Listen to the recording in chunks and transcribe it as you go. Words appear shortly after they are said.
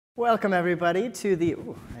Welcome everybody to the,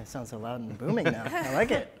 ooh, it sounds so loud and booming now. I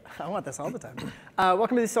like it. I want this all the time.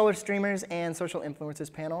 Welcome to the Solar Streamers and Social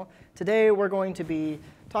Influencers panel. Today we're going to be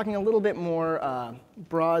talking a little bit more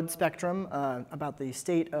broad spectrum about the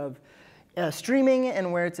state of streaming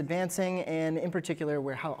and where it's advancing, and in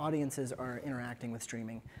particular how audiences are interacting with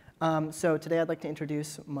streaming. So today I'd like to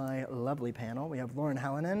introduce my lovely panel. We have Lauren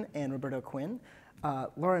Hallinan and Roberto Quinn.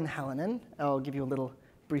 Lauren Hallinan, I'll give you a little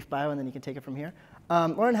brief bio and then you can take it from here.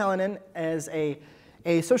 Lauren Hallinan is a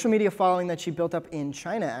social media following that she built up in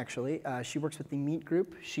China, actually. She works with the Meet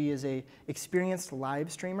Group. She is an experienced live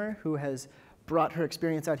streamer who has brought her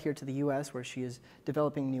experience out here to the US, where she is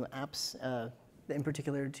developing new apps, in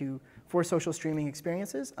particular for social streaming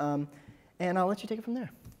experiences. And I'll let you take it from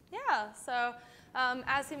there. Yeah, so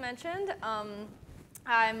as he mentioned,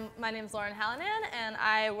 my name's Lauren Hallinan, and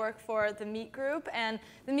I work for the Meet Group. And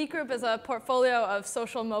the Meet Group is a portfolio of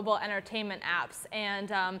social mobile entertainment apps.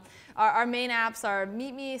 And our main apps are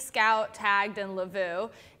Meet Me, Scout, Tagged, and Lavu.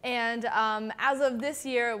 And as of this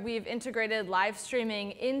year, we've integrated live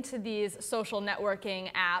streaming into these social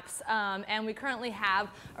networking apps. And we currently have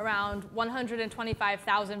around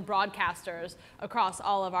 125,000 broadcasters across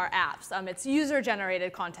all of our apps. It's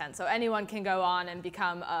user-generated content, so anyone can go on and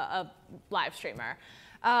become a live streamer.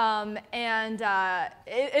 It's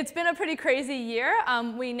been a pretty crazy year.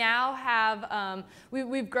 We now have,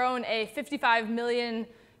 we've grown a $55 million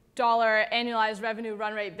annualized revenue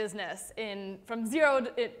run rate business from zero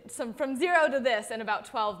to this in about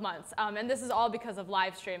 12 months. And this is all because of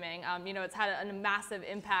live streaming. It's had a massive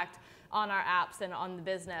impact on our apps and on the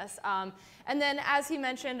business. And then, as he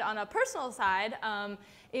mentioned, on a personal side,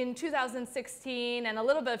 in 2016 and a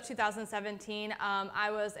little bit of 2017,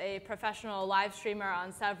 I was a professional live streamer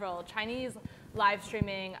on several Chinese live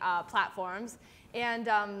streaming platforms. And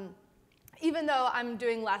even though I'm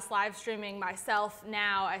doing less live streaming myself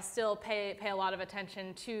now, I still pay a lot of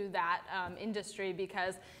attention to that industry,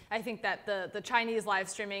 because I think that the Chinese live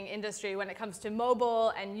streaming industry, when it comes to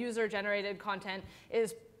mobile and user-generated content,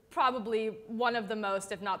 is probably one of the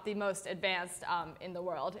most, if not the most advanced in the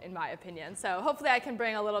world, in my opinion. So hopefully I can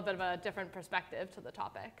bring a little bit of a different perspective to the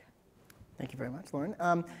topic. Thank you very much, Lauren.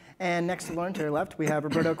 And next to Lauren, to your left, we have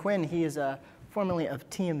Roberto Quinn. He is formerly of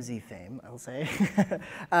TMZ fame, I'll say.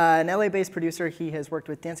 An LA-based producer. He has worked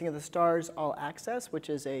with Dancing with the Stars All Access, which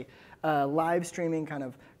is a live streaming kind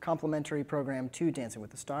of complimentary program to Dancing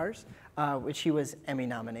with the Stars, which he was Emmy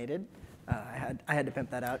nominated. I had to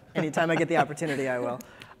pimp that out. Anytime I get the opportunity, I will.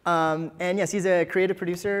 And yes, he's a creative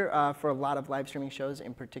producer for a lot of live streaming shows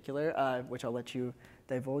in particular, which I'll let you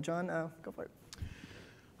divulge on. Go for it.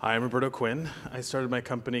 Hi, I'm Roberto Quinn. I started my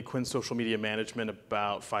company, Quinn Social Media Management,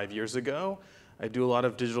 about 5 years ago. I do a lot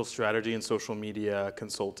of digital strategy and social media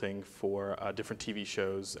consulting for different TV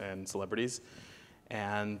shows and celebrities.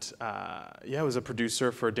 And yeah, I was a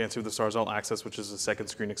producer for Dancing with the Stars All Access, which is a second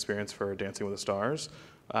screen experience for Dancing with the Stars.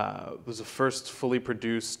 It was the first fully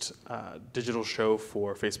produced digital show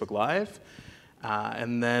for Facebook Live.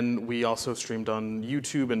 And then we also streamed on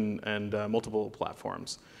YouTube and multiple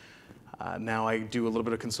platforms. Now I do a little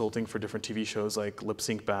bit of consulting for different TV shows like Lip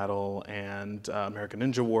Sync Battle and American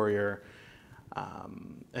Ninja Warrior.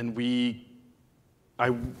 And we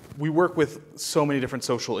work with so many different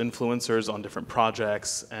social influencers on different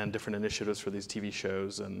projects and different initiatives for these TV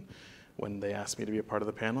shows. And when they asked me to be a part of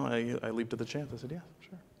the panel, I leaped at the chance. I said, yeah,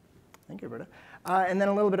 sure. Thank you, Roberta. And then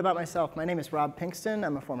a little bit about myself. My name is Rob Pinkston.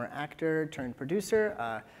 I'm a former actor turned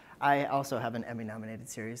producer. I also have an Emmy-nominated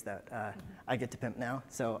series that I get to pimp now,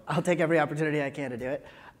 so I'll take every opportunity I can to do it.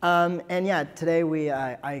 And yeah, today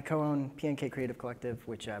I co-own PNK Creative Collective,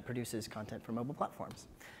 which produces content for mobile platforms.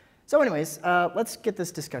 So anyways, let's get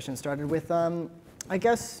this discussion started with, I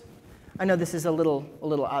guess, I know this is a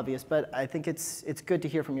little obvious, but I think it's good to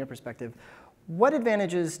hear from your perspective. What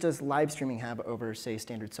advantages does live streaming have over, say,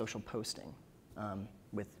 standard social posting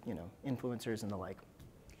with influencers and the like?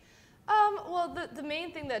 Well, the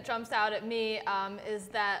main thing that jumps out at me is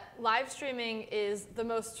that live streaming is the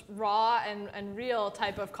most raw and real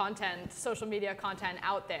type of content, social media content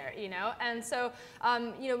out there, And so,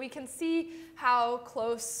 we can see how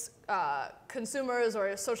close consumers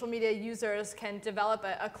or social media users can develop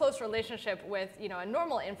a close relationship with, a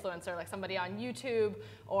normal influencer, like somebody on YouTube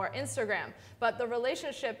or Instagram. But the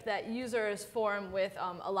relationship that users form with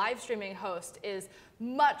a live streaming host is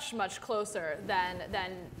much, much closer than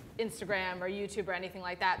Instagram or YouTube or anything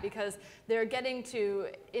like that, because they're getting to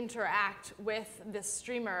interact with this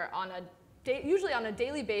streamer on a usually on a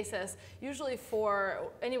daily basis, usually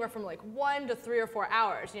for anywhere from like 1 to 3 or 4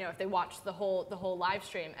 hours, if they watch the whole live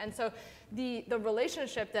stream. And so the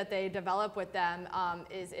relationship that they develop with them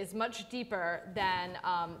is much deeper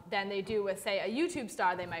than they do with, say, a YouTube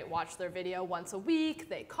star. They might watch their video once a week,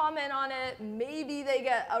 they comment on it, maybe they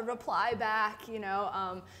get a reply back,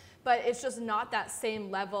 but it's just not that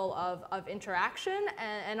same level of interaction.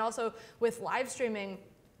 And also with live streaming,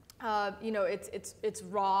 it's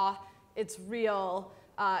raw, it's real.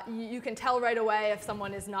 You can tell right away if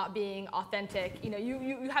someone is not being authentic.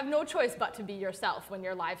 You have no choice but to be yourself when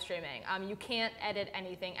you're live streaming. You can't edit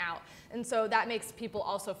anything out. And so that makes people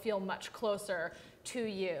also feel much closer to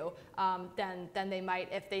you than they might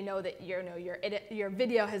if they know that your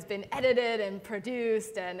video has been edited and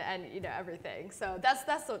produced and everything. So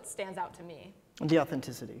that's what stands out to me. The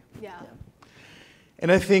authenticity. Yeah.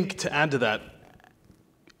 And I think to add to that,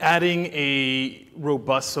 adding a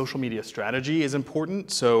robust social media strategy is important.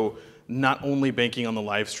 So not only banking on the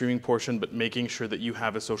live streaming portion, but making sure that you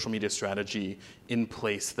have a social media strategy in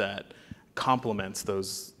place that complements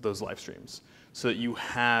those live streams. So that you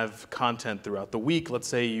have content throughout the week. Let's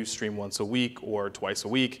say you stream once a week or twice a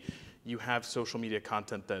week. You have social media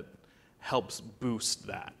content that helps boost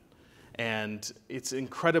that. And it's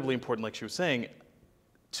incredibly important, like she was saying,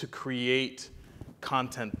 to create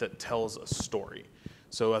content that tells a story.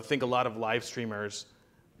 So I think a lot of live streamers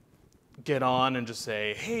get on and just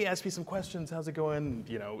say, hey, ask me some questions, how's it going?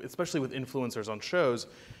 Especially with influencers on shows,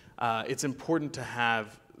 it's important to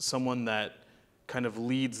have someone that kind of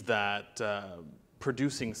leads that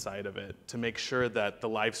producing side of it to make sure that the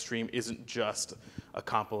live stream isn't just a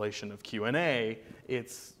compilation of Q&A,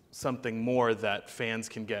 it's something more that fans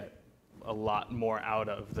can get a lot more out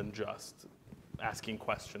of than just asking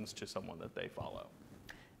questions to someone that they follow.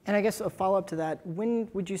 And I guess a follow-up to that, when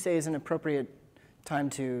would you say is an appropriate time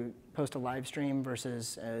to post a live stream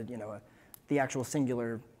versus the actual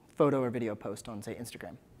singular photo or video post on, say,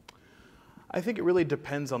 Instagram? I think it really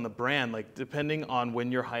depends on the brand. Like, depending on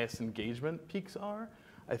when your highest engagement peaks are,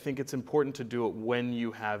 I think it's important to do it when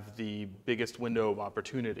you have the biggest window of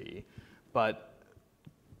opportunity. But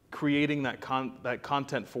creating that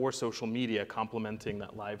content for social media, complementing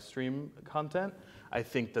that live stream content, I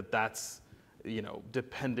think that's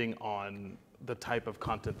depending on the type of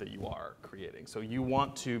content that you are creating. So you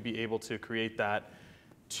want to be able to create that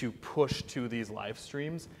to push to these live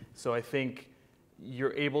streams. So I think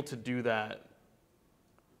you're able to do that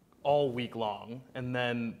all week long and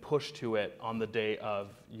then push to it on the day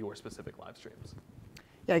of your specific live streams.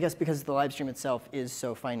 Yeah, I guess because the live stream itself is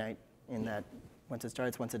so finite in that once it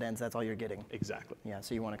starts, once it ends, that's all you're getting. Exactly. Yeah,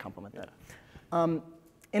 so you want to complement that.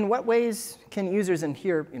 In what ways can users and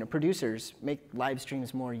producers make live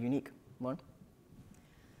streams more unique? Lauren?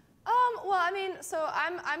 Well, I mean, so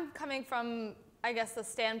I'm coming from, I guess, the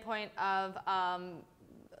standpoint of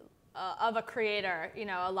a creator,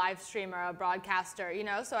 a live streamer, a broadcaster,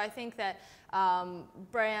 So I think that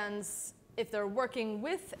brands, if they're working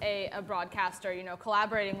with a broadcaster,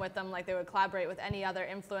 collaborating with them like they would collaborate with any other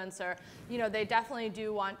influencer, they definitely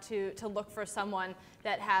do want to look for someone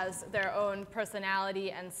that has their own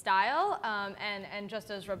personality and style. And just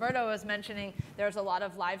as Roberto was mentioning, there's a lot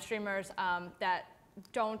of live streamers that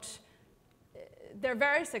they're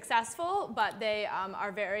very successful, but they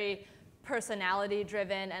are very personality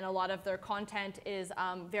driven, and a lot of their content is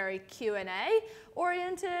very Q&A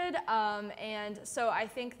oriented, and so I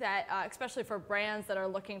think that especially for brands that are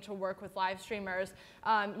looking to work with live streamers,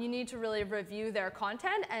 you need to really review their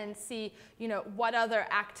content and see what other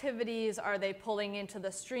activities are they pulling into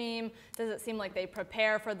the stream. Does it seem like they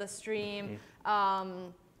prepare for the stream?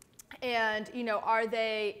 And are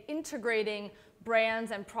they integrating brands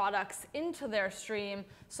and products into their stream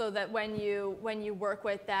so that when you work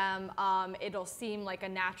with them, it'll seem like a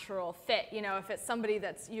natural fit. If it's somebody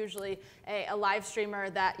that's usually a live streamer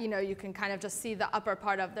that you can kind of just see the upper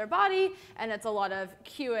part of their body, and it's a lot of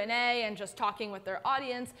Q&A and just talking with their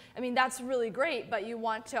audience. I mean, that's really great, but you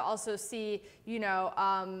want to also see, do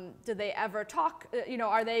they ever talk?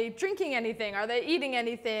 Are they drinking anything? Are they eating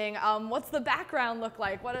anything? What's the background look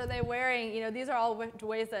like? What are they wearing? These are all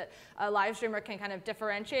ways that a live streamer can kind of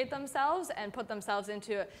differentiate themselves and put themselves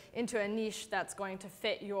into a niche that's going to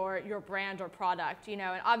fit your brand or product, and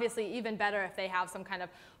obviously even better if they have some kind of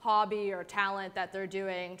hobby or talent that they're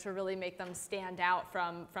doing to really make them stand out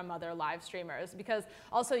from other live streamers. Because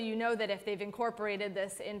also that if they've incorporated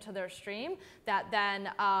this into their stream, that then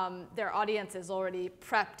their audience is already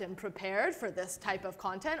prepped and prepared for this type of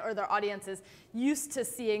content, or their audience is used to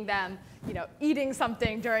seeing them eating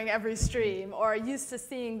something during every stream, or used to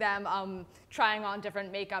seeing them trying on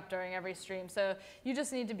different makeup during every stream. So you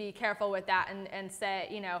just need to be careful with that and say,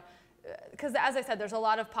 you know, because as I said, there's a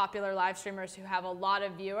lot of popular live streamers who have a lot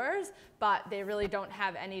of viewers, but they really don't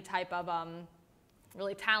have any type of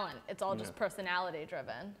really talent. It's all just personality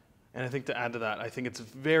driven. And I think to add to that, I think it's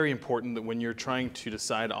very important that when you're trying to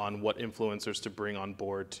decide on what influencers to bring on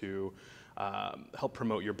board to help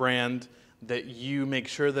promote your brand, that you make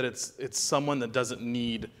sure that it's someone that doesn't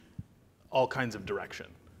need all kinds of direction.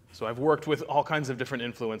 So I've worked with all kinds of different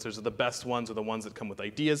influencers. The best ones are the ones that come with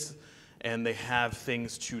ideas and they have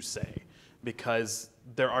things to say, because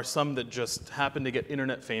there are some that just happen to get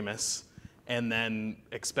internet famous and then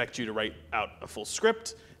expect you to write out a full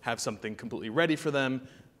script, have something completely ready for them.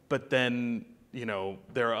 But then, you know,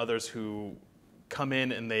 there are others who come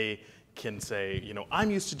in and they can say, you know,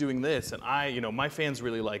 I'm used to doing this, and my fans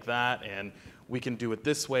really like that, and we can do it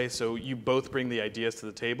this way. So you both bring the ideas to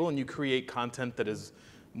the table, and you create content that is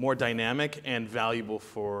more dynamic and valuable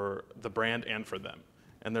for the brand and for them.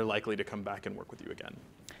 And they're likely to come back and work with you again.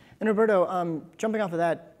 And Roberto, jumping off of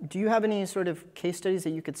that, do you have any sort of case studies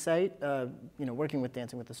that you could cite, you know, working with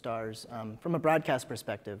Dancing with the Stars, from a broadcast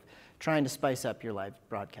perspective, trying to spice up your live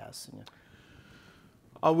broadcasts? You know?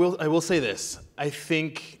 I will say this. I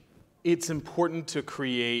think it's important to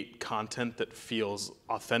create content that feels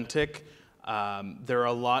authentic. There are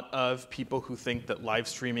a lot of people who think that live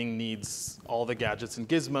streaming needs all the gadgets and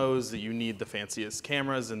gizmos, that you need the fanciest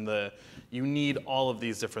cameras, and you need all of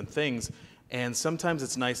these different things. And sometimes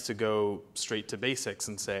it's nice to go straight to basics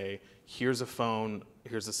and say, here's a phone,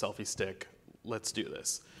 here's a selfie stick, let's do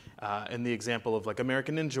this. In the example of like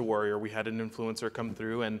American Ninja Warrior, we had an influencer come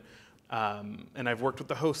through, and I've worked with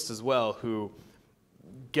the hosts as well, who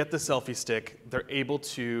get the selfie stick. They're able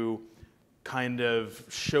to kind of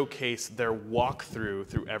showcase their walkthrough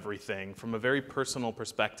through everything from a very personal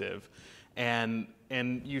perspective. And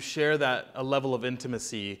you share a level of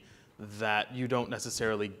intimacy that you don't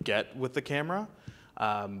necessarily get with the camera.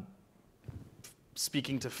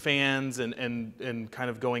 Speaking to fans and kind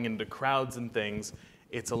of going into crowds and things,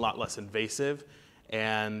 it's a lot less invasive.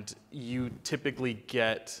 And you typically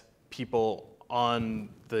get people on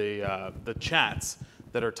the chats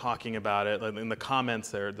that are talking about it. In the comments,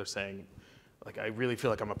 they're saying, like, I really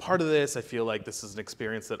feel like I'm a part of this. I feel like this is an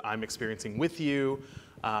experience that I'm experiencing with you.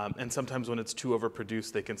 And sometimes when it's too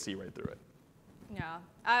overproduced, they can see right through it. Yeah,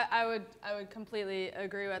 I would completely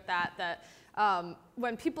agree with that. That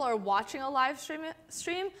when people are watching a live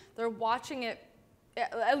stream, they're watching it,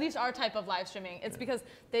 at least our type of live streaming, it's because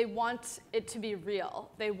they want it to be real.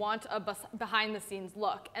 They want a behind-the-scenes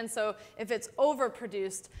look. And so if it's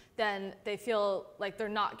overproduced, then they feel like they're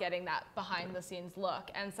not getting that behind-the-scenes look.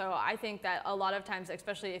 And so I think that a lot of times,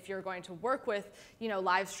 especially if you're going to work with, you know,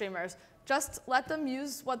 live streamers, just let them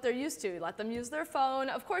use what they're used to. Let them use their phone.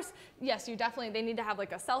 Of course, yes, they need to have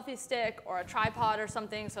like a selfie stick or a tripod or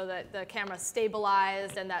something so that the camera's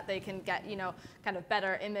stabilized and that they can get, you know, kind of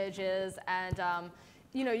better images. And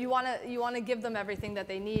you know, you want to give them everything that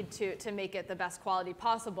they need to make it the best quality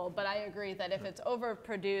possible. But I agree that if it's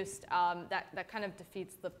overproduced, that kind of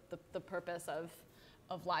defeats the purpose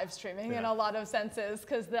of live streaming in a lot of senses,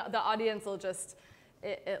 because the audience will just,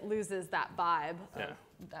 it loses that vibe.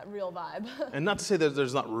 That real vibe. And not to say that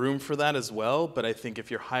there's not room for that as well, but I think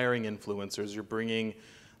if you're hiring influencers, you're bringing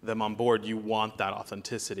them on board, you want that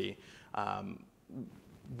authenticity.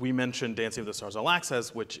 We mentioned Dancing with the Stars All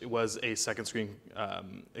Access, which was a second screen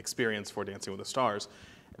experience for Dancing with the Stars.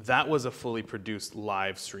 That was a fully produced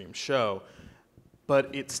live stream show,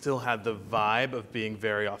 but it still had the vibe of being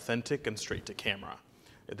very authentic and straight to camera.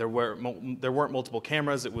 There weren't multiple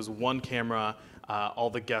cameras, it was one camera. All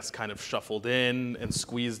the guests kind of shuffled in and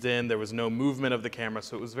squeezed in. There was no movement of the camera,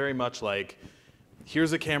 so it was very much like,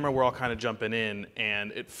 here's a camera, we're all kind of jumping in,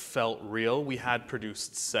 and it felt real. We had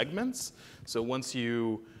produced segments, so once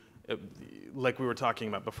you, like we were talking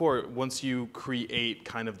about before, once you create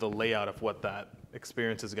kind of the layout of what that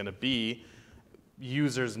experience is going to be,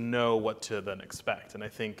 users know what to then expect. And I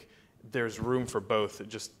think there's room for both. It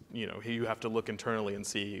just, you know, you have to look internally and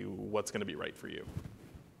see what's going to be right for you.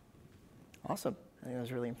 Awesome. I think that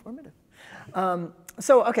was really informative.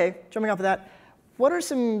 So, okay, jumping off of that, what are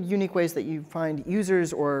some unique ways that you find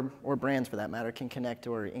users or brands, for that matter, can connect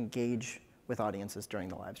or engage with audiences during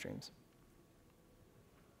the live streams?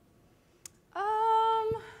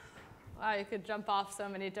 Wow, you could jump off so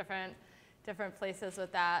many different places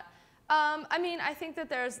with that. I mean, I think that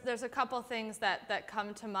there's a couple things that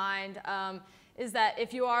come to mind. is that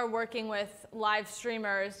if you are working with live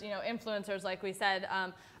streamers, influencers, like we said,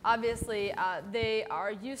 obviously they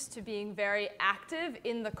are used to being very active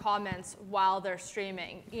in the comments while they're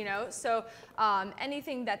streaming. So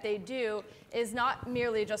anything that they do is not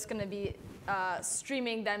merely just going to be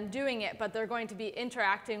streaming them doing it, but they're going to be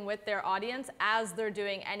interacting with their audience as they're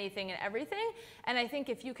doing anything and everything. And I think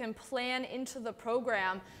if you can plan into the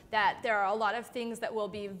program that there are a lot of things that will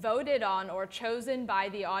be voted on or chosen by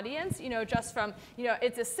the audience, just from,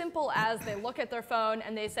 it's as simple as they look at their phone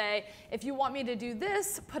and they say, if you want me to do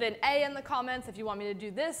this, put an A in the comments. If you want me to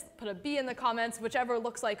do this, put a B in the comments. Whichever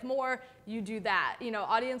looks like more, you do that.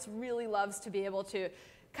 Audience really loves to be able to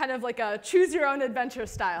kind of like a choose your own adventure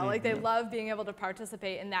style. Like they love being able to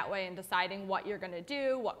participate in that way and deciding what you're going to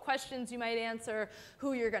do, what questions you might answer,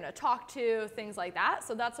 who you're going to talk to, things like that.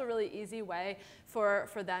 So that's a really easy way for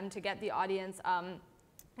them to get the audience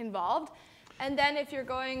involved. And then if you're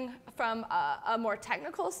going from a more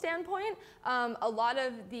technical standpoint, a lot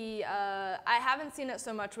of the, I haven't seen it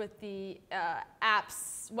so much with the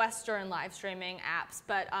apps, Western live streaming apps,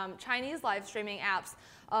 but Chinese live streaming apps,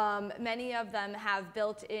 many of them have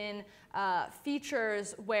built-in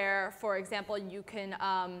features where, for example, you can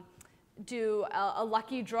do a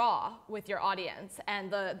lucky draw with your audience,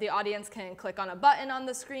 and the audience can click on a button on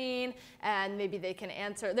the screen, and maybe they can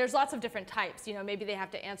answer. There's lots of different types. Maybe they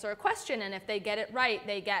have to answer a question, and if they get it right,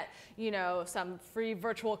 they get some free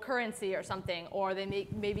virtual currency or something, or they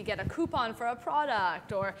maybe get a coupon for a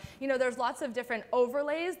product, or there's lots of different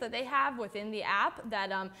overlays that they have within the app that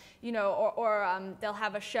they'll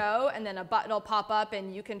have a show, and then a button will pop up,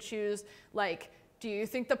 and you can choose like, do you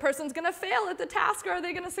think the person's going to fail at the task, or are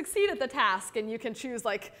they going to succeed at the task? And you can choose,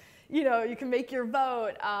 like, you can make your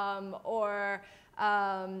vote, or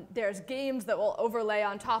there's games that will overlay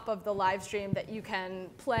on top of the live stream that you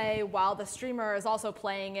can play while the streamer is also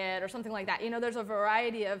playing it, or something like that. There's a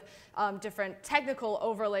variety of different technical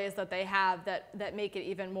overlays that they have that make it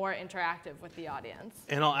even more interactive with the audience.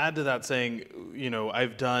 And I'll add to that saying,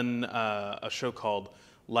 I've done a show called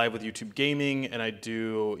Live with YouTube Gaming, and I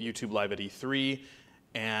do YouTube Live at E3,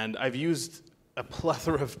 and I've used a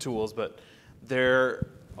plethora of tools, but there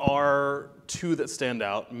are two that stand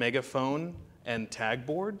out: Megaphone and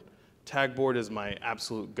Tagboard. Tagboard is my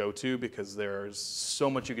absolute go-to because there's so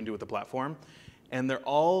much you can do with the platform, and they're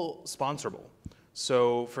all sponsorable.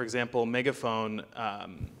 So, for example, Megaphone,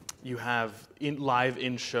 you have live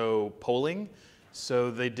in-show polling.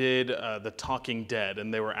 So they did the Talking Dead,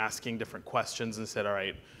 and they were asking different questions and said, all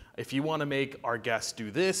right, if you want to make our guest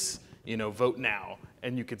do this, vote now.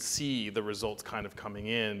 And you could see the results kind of coming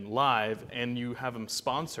in live, and you have them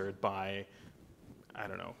sponsored by, I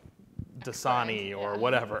don't know, Dasani or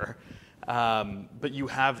whatever. But you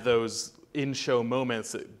have those in-show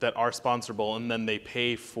moments that are sponsorable, and then they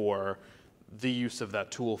pay for the use of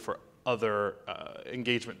that tool for other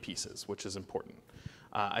engagement pieces, which is important.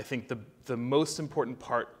 I think the most important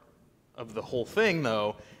part of the whole thing,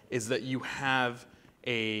 though, is that you have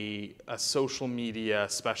a social media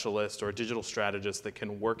specialist or a digital strategist that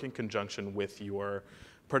can work in conjunction with your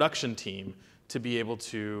production team to be able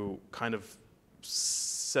to kind of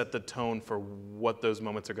set the tone for what those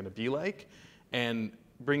moments are going to be like, and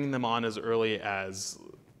bringing them on as early as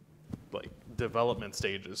like development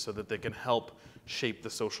stages so that they can help shape the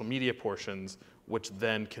social media portions, which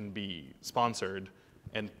then can be sponsored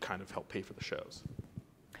and kind of help pay for the shows.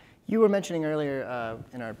 You were mentioning earlier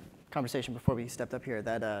in our conversation before we stepped up here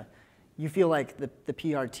that you feel like the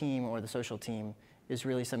PR team or the social team is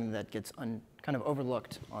really something that gets kind of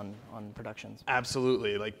overlooked on productions.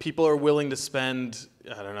 Absolutely. Like, people are willing to spend,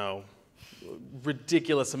 I don't know,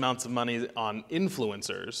 ridiculous amounts of money on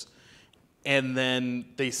influencers, and then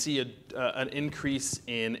they see an increase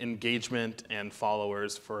in engagement and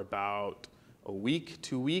followers for about a week,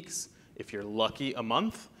 2 weeks, if you're lucky, a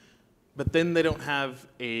month. But then they don't have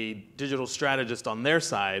a digital strategist on their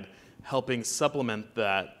side helping supplement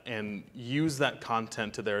that and use that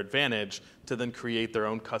content to their advantage to then create their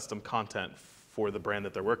own custom content for the brand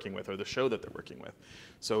that they're working with or the show that they're working with.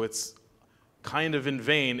 So it's kind of in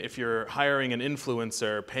vain if you're hiring an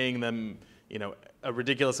influencer, paying them, a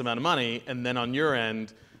ridiculous amount of money, and then on your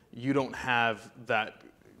end, you don't have that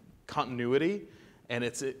continuity. And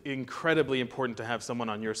it's incredibly important to have someone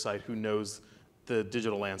on your side who knows the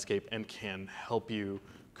digital landscape and can help you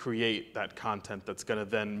create that content that's going to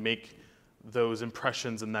then make those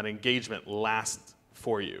impressions and that engagement last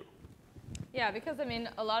for you. Yeah, because I mean,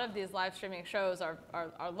 a lot of these live streaming shows are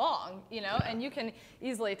long, you know, and you can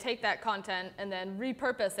easily take that content and then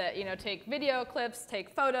repurpose it, you know, take video clips, take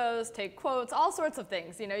photos, take quotes, all sorts of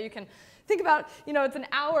things. You know, you can think about, you know, it's an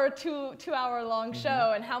hour, two-hour long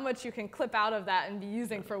show, and how much you can clip out of that and be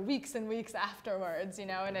using for weeks and weeks afterwards, you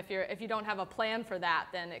know, and if you don't have a plan for that,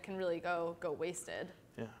 then it can really go wasted.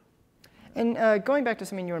 Yeah. And going back to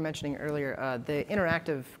something you were mentioning earlier, the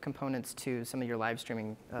interactive components to some of your live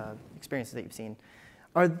streaming experiences that you've seen,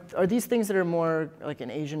 are these things that are more like an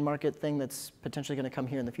Asian market thing that's potentially going to come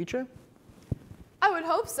here in the future? I would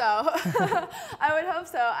hope so. I would hope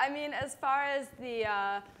so. I mean, as far as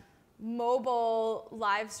the mobile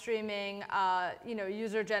live streaming, you know,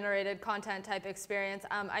 user-generated content type experience,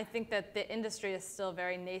 I think that the industry is still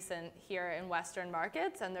very nascent here in Western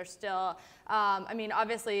markets, and there's still, I mean,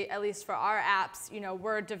 obviously, at least for our apps, you know,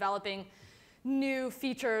 we're developing new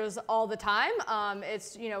features all the time.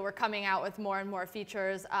 It's, you know, we're coming out with more and more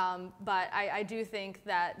features, but I do think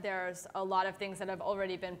that there's a lot of things that have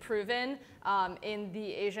already been proven in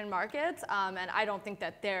the Asian markets, and I don't think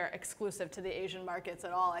that they're exclusive to the Asian markets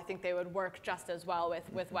at all. I think they would work just as well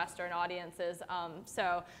with Western audiences.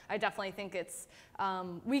 So I definitely think it's,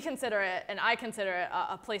 we consider it, and I consider it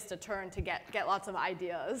a place to turn to get lots of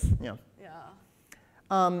ideas. Yeah.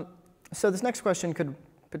 Yeah. So this next question could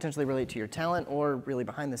potentially relate to your talent or really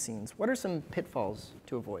behind the scenes. What are some pitfalls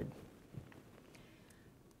to avoid?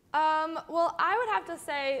 Well, I would have to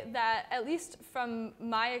say that, at least from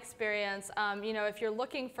my experience, you know, if you're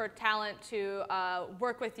looking for talent to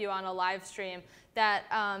work with you on a live stream, that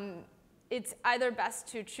it's either best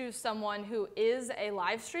to choose someone who is a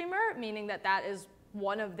live streamer, meaning that that is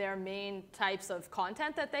one of their main types of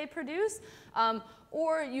content that they produce,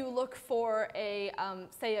 or you look for a,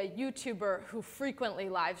 say, a YouTuber who frequently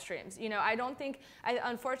live streams. You know, I don't think,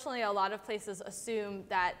 unfortunately, a lot of places assume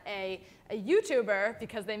that a YouTuber,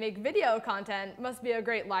 because they make video content, must be a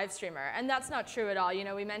great live streamer. And that's not true at all. You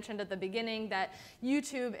know, we mentioned at the beginning that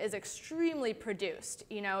YouTube is extremely produced.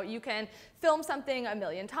 You know, you can film something a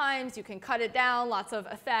million times, you can cut it down, lots of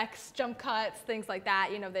effects, jump cuts, things like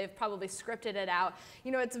that. You know, they've probably scripted it out.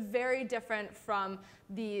 You know, it's very different from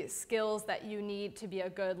the skills that you need to be a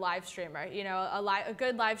good live streamer. You know, a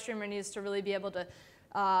good live streamer needs to really be able to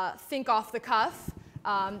think off the cuff.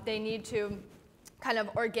 They need to kind of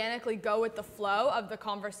organically go with the flow of the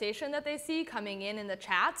conversation that they see coming in the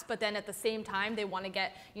chats, but then at the same time they want to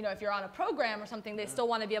get, you know, if you're on a program or something, they still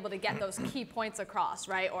want to be able to get those key points across,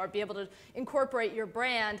 right? Or be able to incorporate your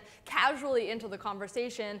brand casually into the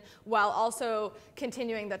conversation while also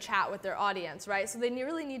continuing the chat with their audience, right? So they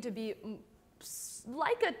really need to be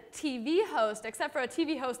like a TV host, except for a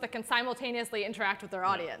TV host that can simultaneously interact with their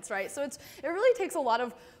audience, right? So it really takes a lot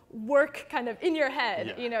of work kind of in your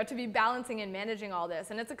head, you know, to be balancing and managing all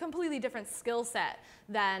this. And it's a completely different skill set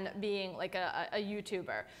than being like a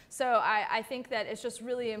YouTuber. So I think that it's just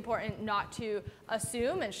really important not to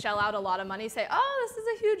assume and shell out a lot of money, say, oh, this is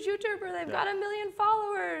a huge YouTuber, they've got 1 million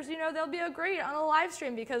followers, you know, they'll be a great on a live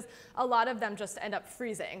stream, because a lot of them just end up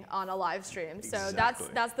freezing on a live stream. So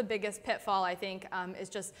that's the biggest pitfall, I think, is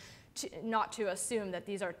just not to assume that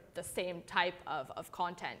these are the same type of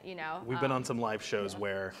content, you know. We've been on some live shows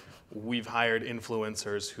where we've hired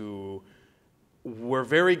influencers who were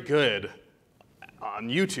very good on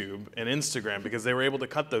YouTube and Instagram because they were able to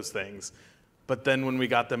cut those things. But then when we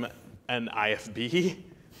got them an IFB,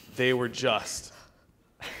 they were just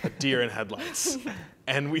a deer in headlights.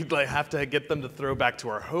 And we'd like have to get them to throw back to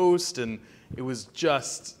our host, and it was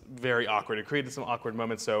just very awkward. It created some awkward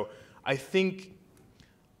moments. So I think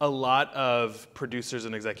a lot of producers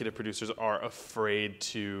and executive producers are afraid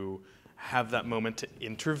to have that moment to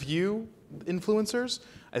interview influencers.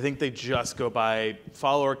 I think they just go by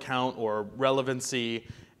follower count or relevancy,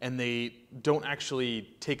 and they don't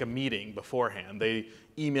actually take a meeting beforehand. They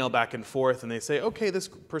email back and forth, and they say, okay, this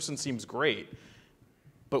person seems great.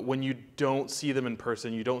 But when you don't see them in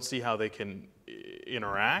person, you don't see how they can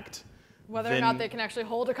interact. Whether or not they can actually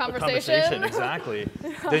hold a conversation. Exactly.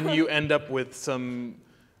 Then you end up with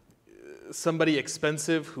somebody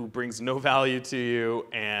expensive who brings no value to you,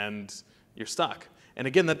 and you're stuck. And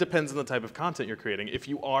again, that depends on the type of content you're creating. If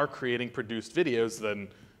you are creating produced videos, then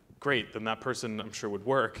great, then that person I'm sure would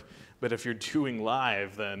work. But if you're doing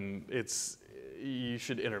live, then you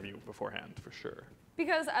should interview beforehand for sure.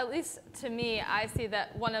 Because at least to me, I see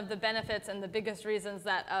that one of the benefits and the biggest reasons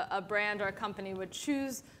that a brand or a company would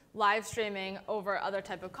choose live streaming over other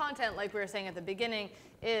type of content, like we were saying at the beginning,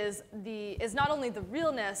 is not only the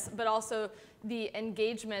realness, but also the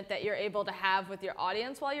engagement that you're able to have with your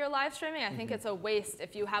audience while you're live streaming. I think it's a waste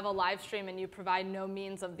if you have a live stream and you provide no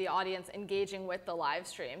means of the audience engaging with the live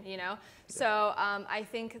stream, you know? So I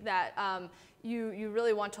think that you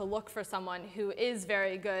really want to look for someone who is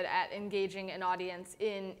very good at engaging an audience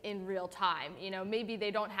in real time. You know, maybe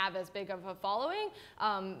they don't have as big of a following,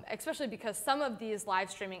 especially because some of these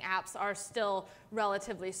live streaming apps are still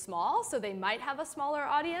relatively small, so they might have a smaller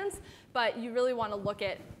audience, but you really want to look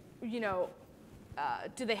at, you know,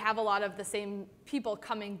 do they have a lot of the same people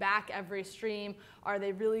coming back every stream? Are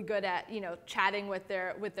they really good at, you know, chatting with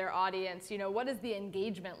their audience? You know, what is the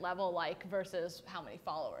engagement level like versus how many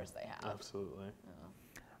followers they have? Absolutely.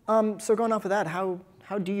 So going off of that, how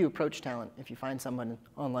do you approach talent if you find someone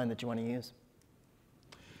online that you want to use?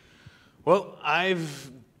 Well,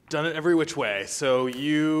 I've done it every which way. So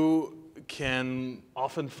you can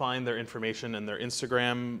often find their information in their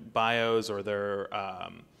Instagram bios or their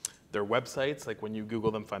websites. Like when you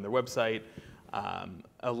Google them, find their website.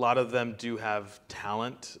 A lot of them do have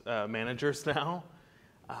talent managers now.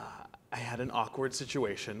 I had an awkward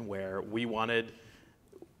situation where we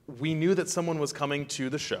knew that someone was coming to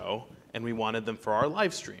the show and we wanted them for our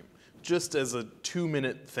live stream, just as a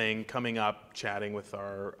 2-minute thing, coming up, chatting with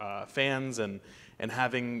our fans and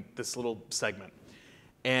having this little segment.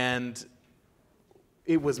 And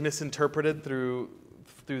it was misinterpreted through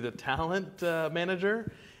the talent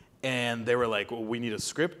manager. And they were like, well, we need a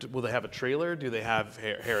script. Will they have a trailer? Do they have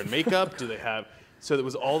hair and makeup? Do they have? So there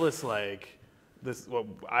was all this like, well,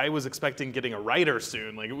 I was expecting getting a writer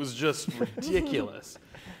soon. Like it was just ridiculous.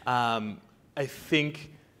 I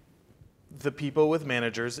think the people with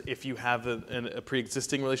managers, if you have a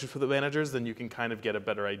pre-existing relationship with the managers, then you can kind of get a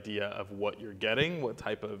better idea of what you're getting, what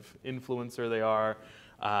type of influencer they are,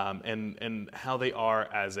 and how they are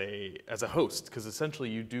as a host. Because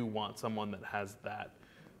essentially you do want someone that has that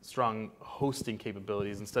strong hosting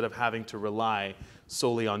capabilities instead of having to rely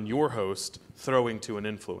solely on your host throwing to an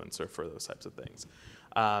influencer for those types of things.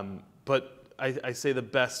 But I say the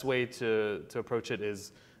best way to approach it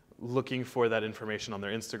is looking for that information on their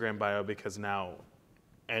Instagram bio, because now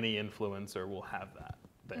any influencer will have that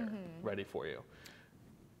there ready for you.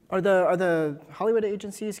 Are the Hollywood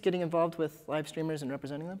agencies getting involved with live streamers and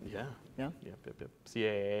representing them? Yeah. Yeah? Yep.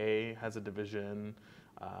 CAA has a division.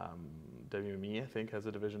 WME, I think, has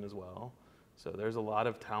a division as well. So there's a lot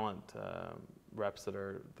of talent reps that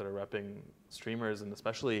are repping streamers, and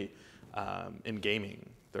especially in gaming,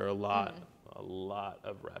 there are a lot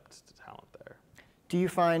of repped talent there. Do you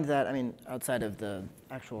find that, I mean, outside of the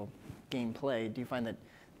actual gameplay, do you find that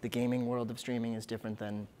the gaming world of streaming is different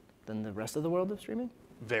than the rest of the world of streaming?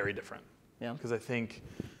 Very different. Yeah. Because I think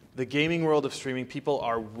the gaming world of streaming, people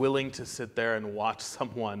are willing to sit there and watch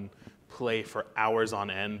someone play for hours on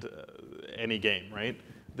end, any game, right?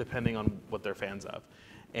 Depending on what they're fans of.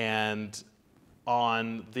 And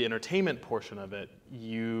on the entertainment portion of it,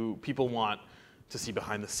 people want to see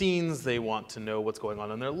behind the scenes, they want to know what's going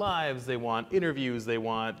on in their lives, they want interviews, they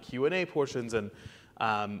want Q&A portions, and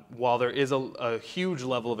while there is a huge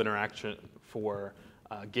level of interaction for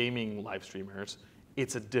gaming live streamers,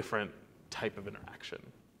 it's a different type of interaction.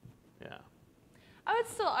 Yeah. I would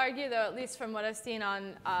still argue, though, at least from what I've seen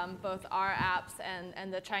on both our apps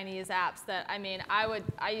and the Chinese apps, that I mean,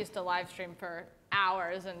 I used to live stream for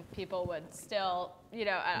hours, and people would still, you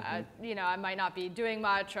know, I might not be doing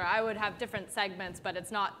much, or I would have different segments, but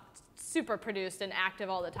it's not super produced and active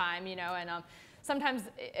all the time, you know, and sometimes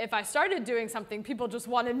if I started doing something, people just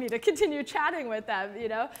wanted me to continue chatting with them, you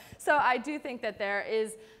know. So I do think that there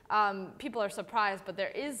is, people are surprised, but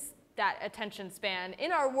there is that attention span.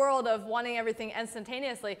 In our world of wanting everything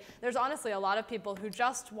instantaneously, there's honestly a lot of people who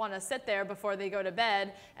just want to sit there before they go to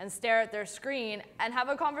bed and stare at their screen and have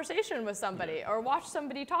a conversation with somebody or watch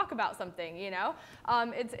somebody talk about something, you know?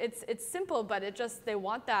 It's simple, but they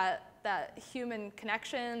want that human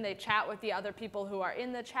connection. They chat with the other people who are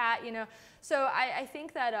in the chat, you know? So I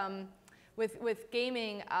think that with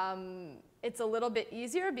gaming, it's a little bit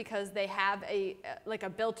easier because they have a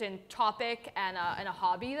built-in topic and a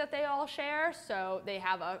hobby that they all share, so they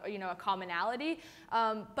have a commonality.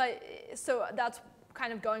 But so that's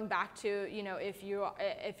kind of going back to, you know, if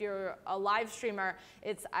you're a live streamer,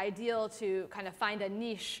 it's ideal to kind of find a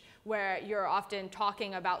niche where you're often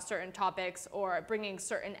talking about certain topics or bringing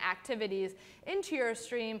certain activities into your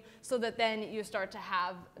stream, so that then you start to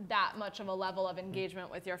have that much of a level of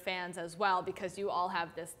engagement with your fans as well, because you all have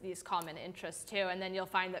these common interests too, and then you'll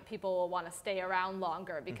find that people will want to stay around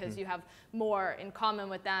longer because you have more in common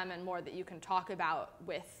with them and more that you can talk about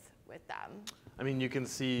with them. I mean, you can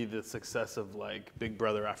see the success of like Big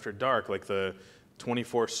Brother After Dark, like the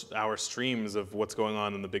 24-hour streams of what's going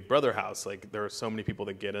on in the Big Brother house. Like, there are so many people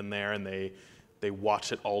that get in there and they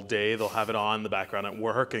watch it all day. They'll have it on in the background at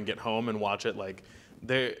work and get home and watch it. Like,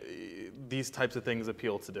 these types of things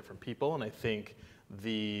appeal to different people, and I think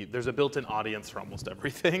there's a built-in audience for almost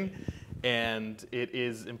everything, and it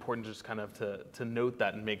is important just kind of to note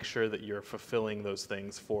that and make sure that you're fulfilling those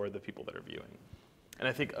things for the people that are viewing. And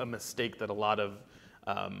I think a mistake that a lot of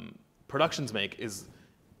productions make is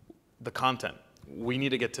the content. We need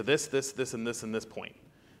to get to this, and this point.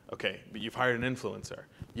 Okay, but you've hired an influencer.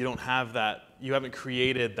 You don't have that, you haven't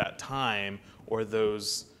created that time or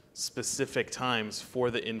those specific times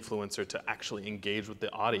for the influencer to actually engage with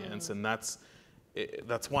the audience, and that's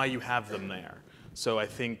why you have them there. So I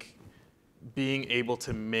think being able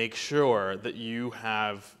to make sure that you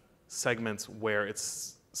have segments where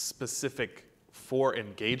it's specific for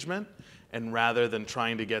engagement, and rather than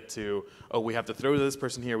trying to get to, oh, we have to throw this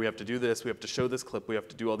person here, we have to do this, we have to show this clip, we have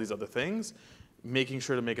to do all these other things, making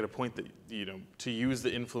sure to make it a point that, to use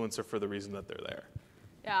the influencer for the reason that they're there.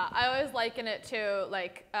 Yeah, I always liken it to,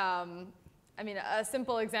 like, I mean, a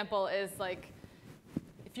simple example is, like,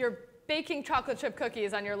 if you're baking chocolate chip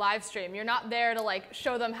cookies on your live stream, you're not there to, like,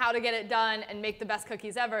 show them how to get it done and make the best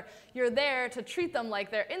cookies ever. You're there to treat them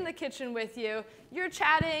like they're in the kitchen with you. You're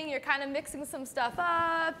chatting, you're kind of mixing some stuff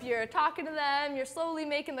up, you're talking to them, you're slowly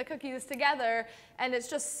making the cookies together, and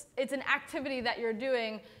it's an activity that you're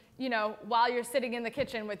doing, while you're sitting in the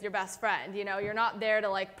kitchen with your best friend. You're not there to,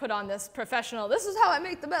 like, put on this professional, this is how I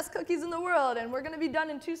make the best cookies in the world, and we're gonna be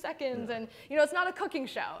done in 2 seconds, and it's not a cooking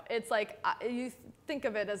show. It's like, you think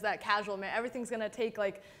of it as that casual, man, everything's gonna take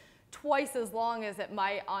like twice as long as it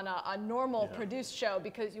might on a normal produced show,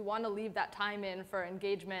 because you wanna leave that time in for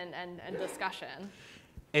engagement and discussion.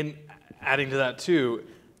 And adding to that too,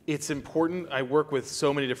 it's important, I work with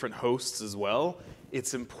so many different hosts as well,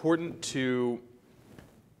 it's important to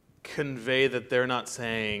convey that they're not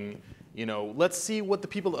saying, let's see what the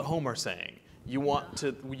people at home are saying. You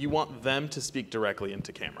want them to speak directly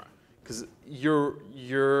into camera, because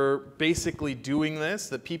you're basically doing this.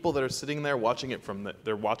 The people that are sitting there watching it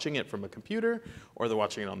they're watching it from a computer, or they're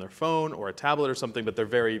watching it on their phone or a tablet or something, but they're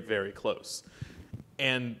very, very close,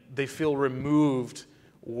 and they feel removed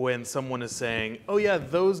when someone is saying, "Oh yeah,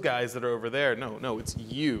 those guys that are over there." No, it's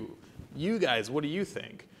you. You guys, what do you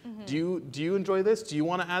think? Do you enjoy this? Do you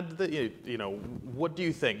want to add the, what do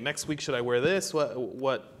you think? Next week, should I wear this?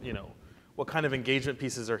 What kind of engagement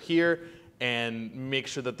pieces are here? And make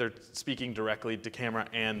sure that they're speaking directly to camera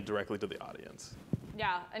and directly to the audience.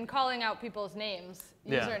 Yeah, and calling out people's names,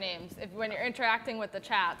 usernames. When you're interacting with the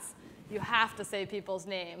chats, you have to say people's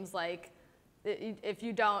names. Like, if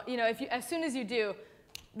you don't, as soon as you do,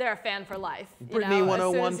 they're a fan for life. Brittany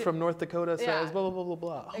 101 from North Dakota says blah, blah, blah, blah,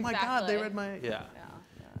 blah. Oh my God, they read my,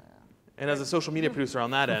 And as a social media producer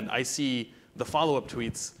on that end, I see the follow-up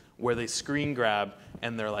tweets where they screen grab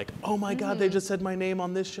and they're like, oh my God, they just said my name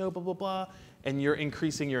on this show, blah, blah, blah. And you're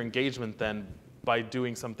increasing your engagement then by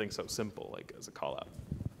doing something so simple, like as a call out.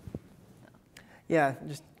 Yeah,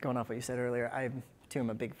 just going off what you said earlier, I too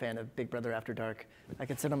am a big fan of Big Brother After Dark. I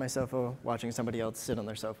could sit on my sofa watching somebody else sit on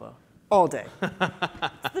their sofa all day.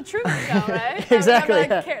 It's the Truman Show, right? Exactly.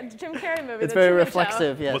 Jim Carrey movie. It's very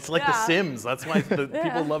reflexive, yes. Well, it's like The Sims. That's why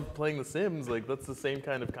people love playing The Sims. Like, that's the same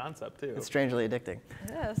kind of concept too. It's strangely addicting.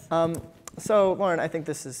 Yes. So Lauren, I think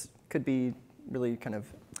this could be really kind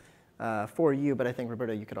of for you, but I think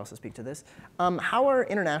Roberto, you could also speak to this. How are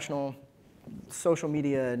international social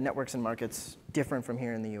media networks and markets different from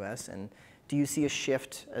here in the US? And do you see a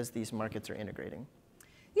shift as these markets are integrating?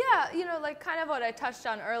 Yeah, like kind of what I touched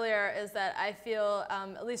on earlier is that I feel,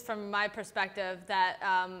 at least from my perspective, that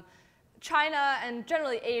China and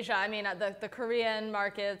generally Asia, I mean, the Korean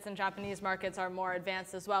markets and Japanese markets are more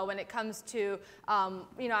advanced as well when it comes to,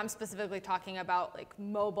 I'm specifically talking about like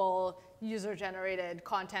mobile user-generated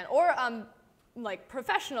content or like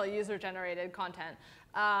professional user-generated content.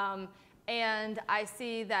 And I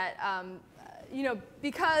see that,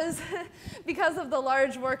 because of the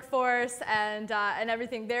large workforce and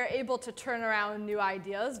everything, they're able to turn around new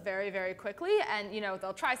ideas very, very quickly. And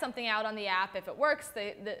they'll try something out on the app. If it works,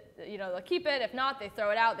 they'll keep it. If not, they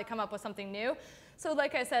throw it out. They come up with something new. So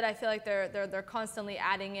like I said, I feel like they're constantly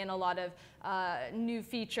adding in a lot of new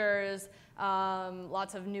features,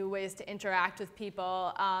 lots of new ways to interact with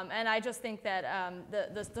people. And I just think that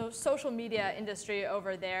the social media industry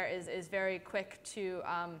over there is very quick to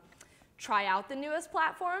try out the newest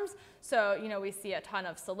platforms. So, we see a ton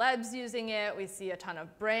of celebs using it. We see a ton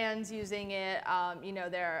of brands using it.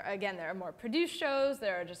 There are more produced shows.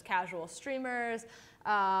 There are just casual streamers.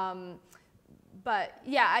 but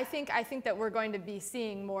yeah, I think that we're going to be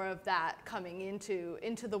seeing more of that coming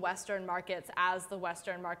into the Western markets as the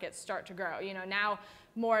Western markets start to grow. You know, now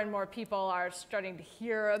more and more people are starting to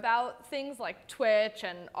hear about things like Twitch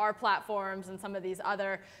and our platforms and some of these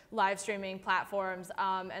other live streaming platforms.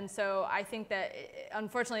 And so I think that,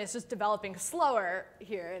 unfortunately, it's just developing slower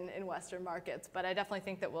here in Western markets. But I definitely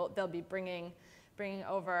think that they'll be bringing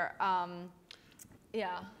over,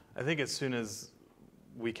 yeah. I think as soon as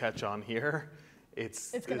we catch on here,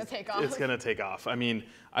 it's going to take off. It's going to take off. I mean,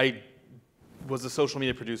 I was a social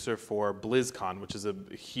media producer for BlizzCon, which is a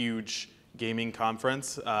huge gaming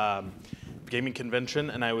conference, gaming convention,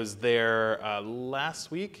 and I was there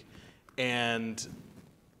last week, and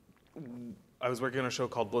I was working on a show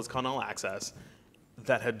called BlizzCon All Access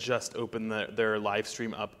that had just opened their live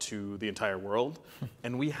stream up to the entire world,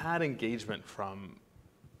 and we had engagement from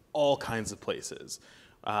all kinds of places.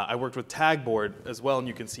 I worked with Tagboard as well, and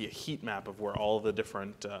you can see a heat map of where all the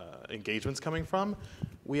different engagements coming from.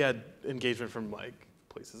 We had engagement from like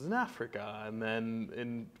places in Africa, and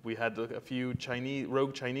then we had a few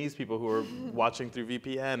rogue Chinese people who were watching through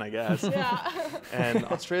VPN, I guess. Yeah. And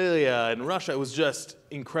Australia and Russia. It was just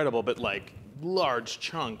incredible, but like large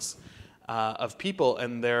chunks of people,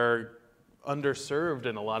 and they're underserved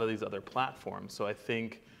in a lot of these other platforms. So I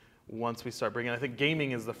think once we start bringing, I think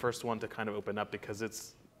gaming is the first one to kind of open up because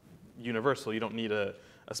it's universal. You don't need a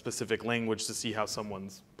specific language to see how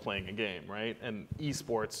someone's playing a game, right? And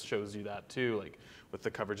esports shows you that too, like with the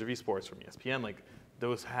coverage of esports from ESPN, like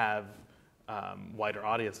those have wider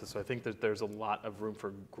audiences. So I think that there's a lot of room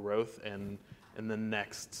for growth, and in the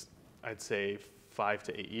next, I'd say 5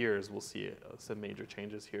 to 8 years, we'll see some major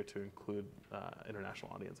changes here to include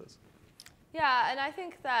international audiences. Yeah, and I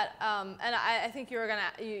think that, and I think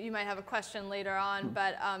you might have a question later on,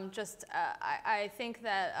 but I think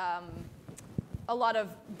that a lot of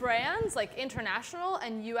brands, like international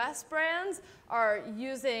and US brands, are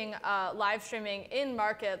using live streaming in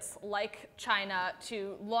markets like China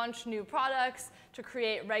to launch new products, to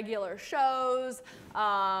create regular shows,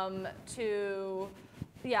 to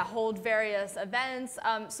hold various events.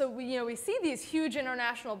 So we see these huge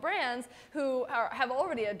international brands who have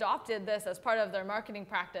already adopted this as part of their marketing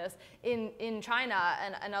practice in China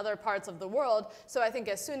and other parts of the world. So I think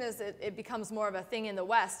as soon as it becomes more of a thing in the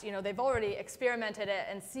West, they've already experimented it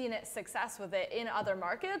and seen its success with it in other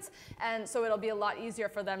markets. And so it'll be a lot easier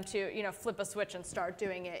for them to flip a switch and start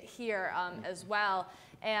doing it here as well.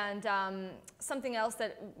 And something else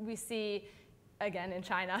that we see, again in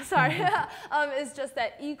China, sorry, is just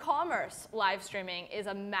that e-commerce live streaming is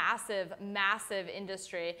a massive, massive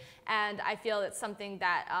industry. And I feel it's something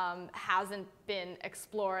that hasn't been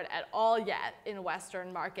explored at all yet in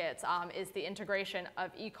Western markets, is the integration of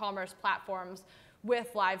e-commerce platforms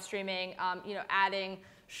with live streaming, adding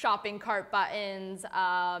shopping cart buttons,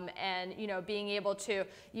 and being able to,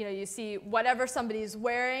 you see whatever somebody's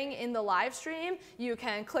wearing in the live stream, you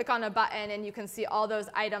can click on a button and you can see all those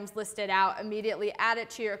items listed out, immediately add it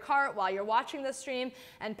to your cart while you're watching the stream,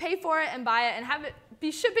 and pay for it and buy it and have it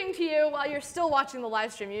be shipping to you while you're still watching the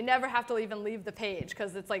live stream. You never have to even leave the page,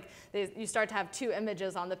 because it's like you start to have two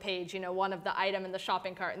images on the page, one of the item in the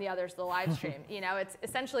shopping cart and the other's the live stream. It's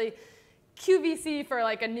essentially QVC for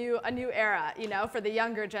like a new era, for the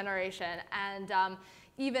younger generation. And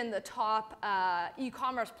even the top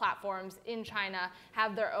e-commerce platforms in China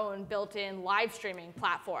have their own built-in live streaming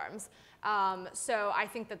platforms. So I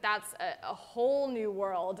think that that's a whole new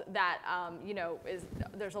world that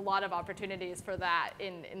there's a lot of opportunities for that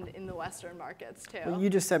in the Western markets too. Well, you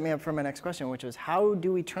just set me up for my next question, which is how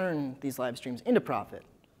do we turn these live streams into profit?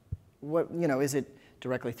 What is it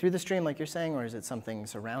directly through the stream, like you're saying, or is it something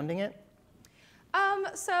surrounding it?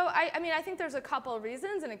 So I think there's a couple of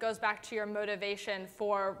reasons, and it goes back to your motivation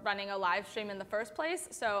for running a live stream in the first place.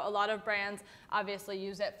 So a lot of brands obviously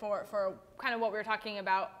use it for kind of what we were talking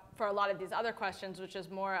about for a lot of these other questions, which is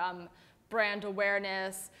more brand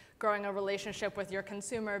awareness, growing a relationship with your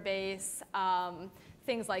consumer base,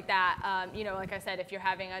 things like that. Like I said, if you're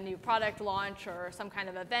having a new product launch or some kind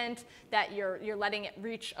of event, that you're letting it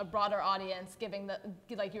reach a broader audience, giving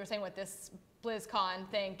like you were saying with this BlizzCon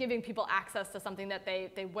thing, giving people access to something that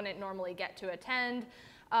they wouldn't normally get to attend.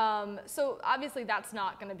 So obviously that's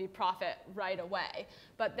not going to be profit right away.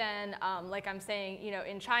 But then, like I'm saying,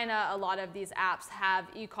 in China, a lot of these apps have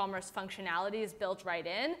e-commerce functionalities built right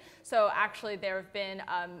in. So actually there have been,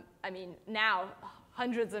 now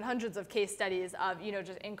hundreds and hundreds of case studies of,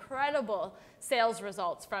 just incredible sales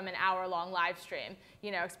results from an hour-long live stream,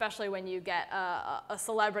 especially when you get a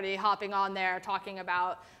celebrity hopping on there talking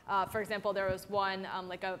about, for example, there was one,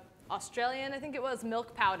 like a Australian, I think it was,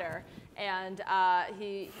 milk powder. And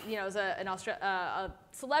he was a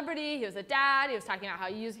celebrity. He was a dad. He was talking about how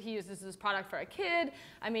he uses this product for a kid.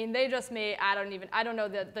 I mean, they just made, I don't know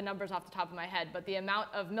the numbers off the top of my head, but the amount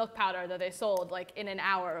of milk powder that they sold, like in an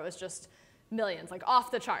hour, it was just millions, like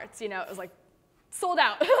off the charts. It was like sold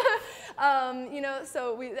out.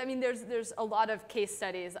 So there's a lot of case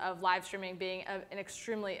studies of live streaming being an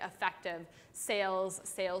extremely effective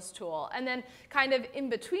sales tool. And then kind of in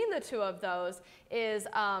between the two of those is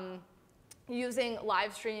using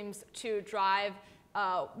live streams to drive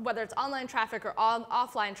whether it's online traffic or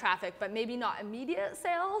offline traffic, but maybe not immediate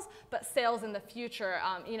sales, but sales in the future,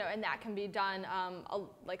 and that can be done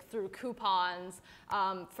like through coupons.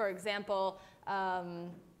 For example,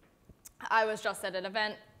 I was just at an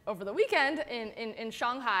event over the weekend in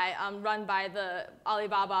Shanghai run by the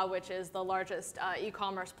Alibaba, which is the largest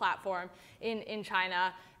e-commerce platform in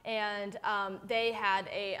China. And they had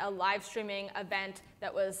a live streaming event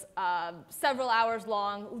that was several hours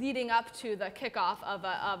long leading up to the kickoff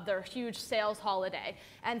of their huge sales holiday.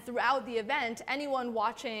 And throughout the event, anyone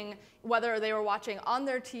watching, whether they were watching on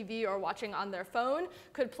their TV or watching on their phone,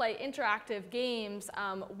 could play interactive games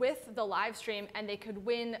with the live stream, and they could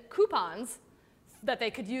win coupons that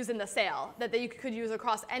they could use in the sale, that they could use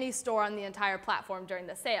across any store on the entire platform during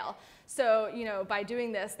the sale. So, by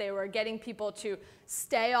doing this, they were getting people to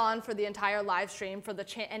stay on for the entire live stream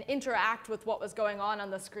and interact with what was going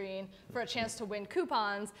on the screen for a chance to win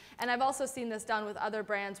coupons. And I've also seen this done with other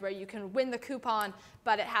brands where you can win the coupon,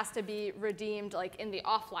 but it has to be redeemed like in the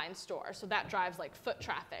offline store. So that drives like foot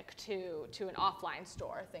traffic to an offline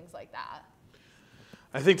store, things like that.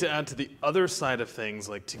 I think to add to the other side of things,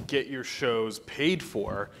 like to get your shows paid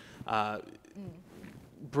for,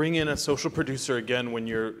 bring in a social producer again when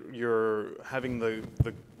you're having the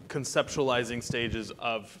conceptualizing stages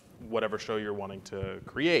of whatever show you're wanting to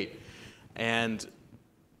create, and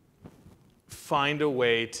find a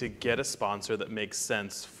way to get a sponsor that makes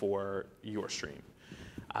sense for your stream.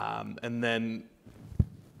 And then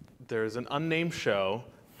there's an unnamed show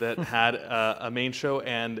that had a main show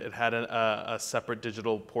and it had a separate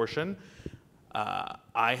digital portion.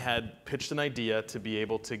 I had pitched an idea to be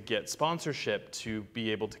able to get sponsorship to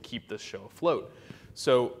be able to keep this show afloat.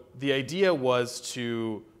 So the idea was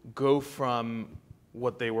to go from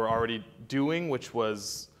what they were already doing, which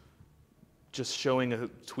was just showing a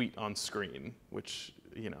tweet on screen, which,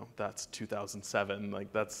 that's 2007. Like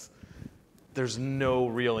there's no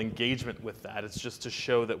real engagement with that. It's just to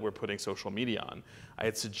show that we're putting social media on. I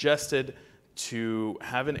had suggested to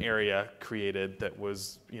have an area created that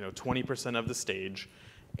was 20% of the stage,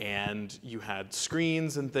 and you had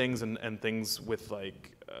screens and things and things with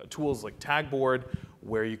like tools like Tagboard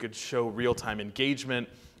where you could show real-time engagement.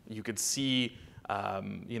 You could see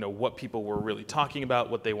what people were really talking about,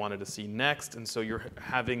 what they wanted to see next, and so you're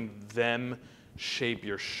having them shape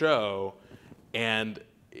your show. And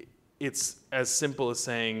it's as simple as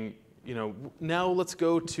saying, now let's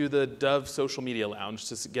go to the Dove social media lounge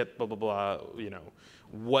to get blah, blah, blah,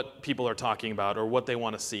 what people are talking about or what they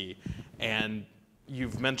want to see. And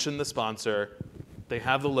you've mentioned the sponsor, they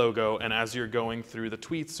have the logo, and as you're going through the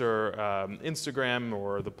tweets or Instagram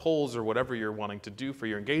or the polls or whatever you're wanting to do for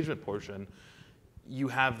your engagement portion, you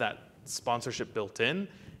have that sponsorship built in.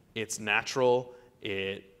 It's natural.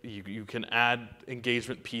 You can add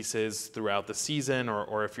engagement pieces throughout the season,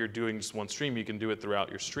 or if you're doing just one stream, you can do it throughout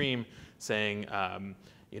your stream, saying,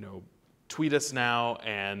 tweet us now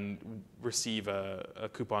and receive a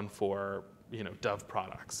coupon for Dove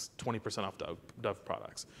products, 20% off Dove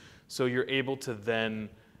products. So you're able to then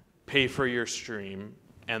pay for your stream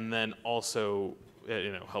and then also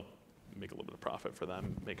help make a little bit of profit for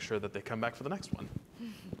them, make sure that they come back for the next one.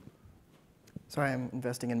 Sorry, I'm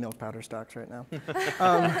investing in milk powder stocks right now.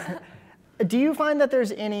 Do you find that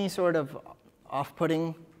there's any sort of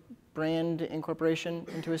off-putting brand incorporation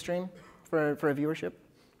into a stream for a viewership?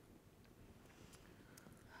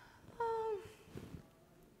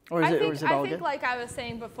 Or is it all good? Like I was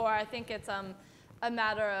saying before, I think it's a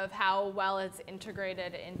matter of how well it's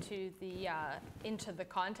integrated into the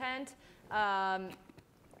content.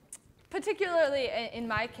 Particularly in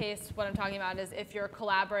my case, what I'm talking about is if you're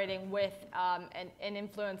collaborating with an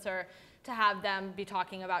influencer, to have them be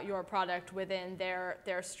talking about your product within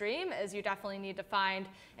their stream, is you definitely need to find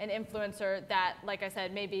an influencer that, like I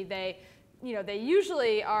said, maybe they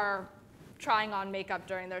usually are trying on makeup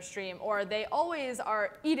during their stream, or they always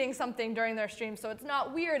are eating something during their stream, so it's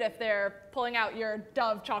not weird if they're pulling out your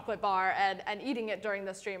Dove chocolate bar and eating it during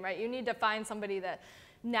the stream, right? You need to find somebody that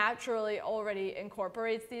naturally already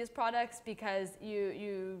incorporates these products, because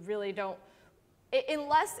you really don't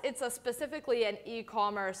unless it's specifically an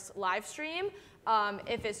e-commerce live stream,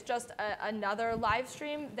 if it's just another live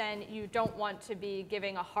stream, then you don't want to be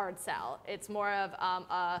giving a hard sell. It's more of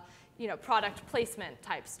a product placement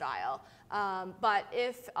type style. But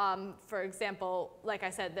if, for example, like I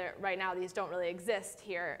said, right now these don't really exist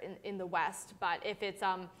here in the West, but if it's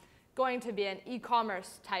going to be an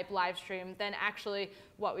e-commerce type live stream, then actually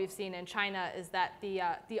what we've seen in China is that the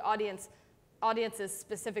audiences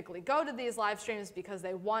specifically go to these live streams because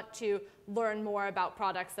they want to learn more about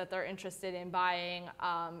products that they're interested in buying,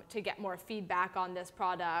 to get more feedback on this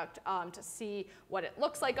product, to see what it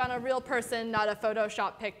looks like on a real person, not a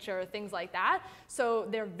Photoshop picture, things like that. So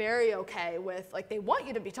they're very okay with, like, they want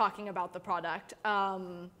you to be talking about the product.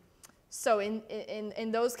 So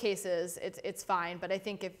in those cases, it's fine. But I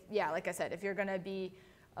think if, yeah, like I said, if you're going to be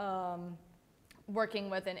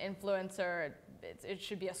working with an influencer, it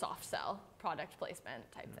should be a soft sell, product placement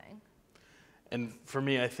type thing. And for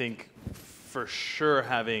me, I think for sure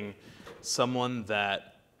having someone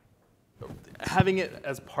having it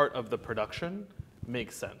as part of the production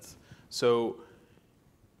makes sense. So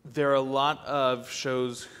there are a lot of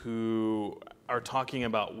shows who are talking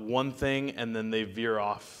about one thing and then they veer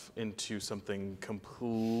off into something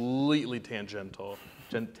completely tangential,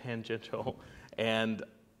 and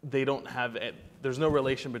they don't have it. There's no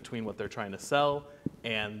relation between what they're trying to sell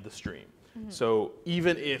and the stream. Mm-hmm. So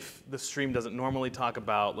even if the stream doesn't normally talk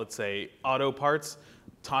about, let's say, auto parts,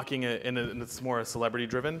 and it's more celebrity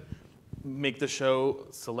driven, make the show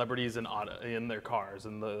celebrities in their cars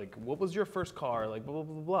and like, what was your first car? Like blah, blah,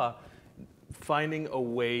 blah, blah. Finding a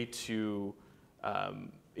way to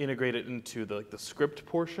integrate it into the script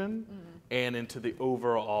portion and into the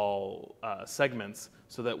overall segments,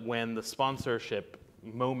 so that when the sponsorship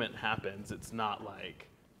moment happens, it's not like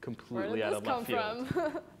completely out of left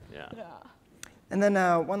field. Yeah. And then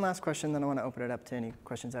one last question, then I want to open it up to any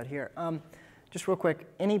questions out here. Just real quick,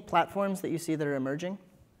 any platforms that you see that are emerging?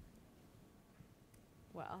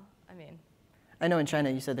 Well, I mean, I know in China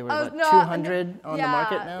you said there were 200 on the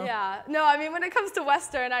market now? Yeah, no, I mean, when it comes to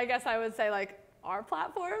Western, I guess I would say like our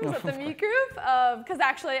platforms at the Meet Group, because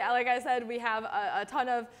actually, like I said, we have a ton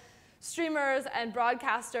of streamers and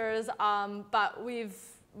broadcasters, but we've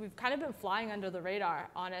kind of been flying under the radar,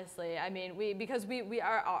 honestly. I mean, because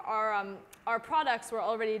our products were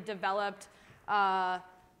already developed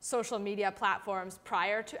social media platforms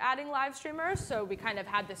prior to adding live streamers, so we kind of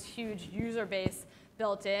had this huge user base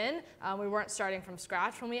built in. We weren't starting from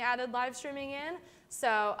scratch when we added live streaming in.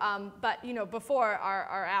 So, but before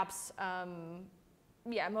our apps,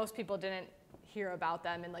 yeah, most people didn't hear about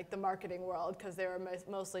them in like the marketing world because they were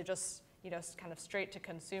mostly just kind of straight to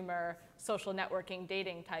consumer social networking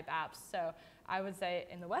dating type apps. So I would say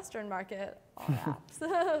in the Western market, all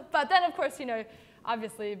apps. But then of course,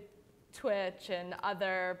 obviously Twitch and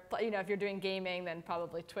other, if you're doing gaming, then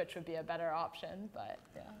probably Twitch would be a better option, but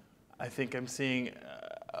yeah. I think I'm seeing,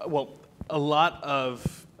 a lot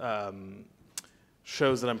of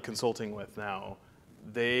shows that I'm consulting with now,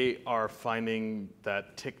 they are finding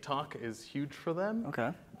that TikTok is huge for them.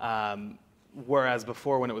 Okay. Whereas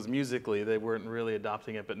before, when it was Musical.ly, they weren't really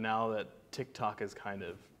adopting it, but now that TikTok is kind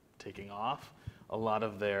of taking off, a lot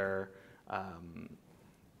of their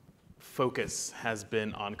focus has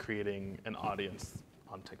been on creating an audience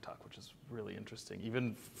on TikTok, which is really interesting,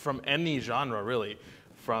 even from any genre, really,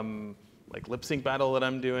 from like lip sync battle that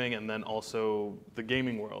I'm doing, and then also the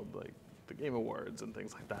gaming world, like the Game Awards and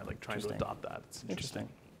things like that, like trying to adopt that. It's interesting.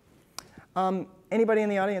 Anybody in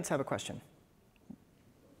the audience have a question?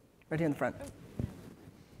 Right here in the front.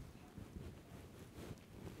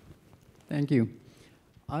 Thank you.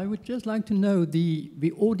 I would just like to know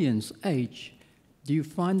the audience age. Do you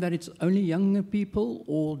find that it's only younger people,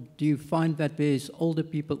 or do you find that there's older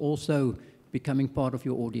people also becoming part of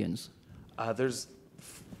your audience? There's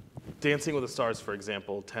Dancing with the Stars, for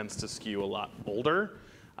example, tends to skew a lot older.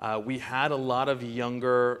 We had a lot of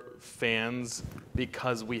younger fans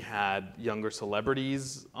because we had younger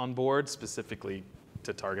celebrities on board, specifically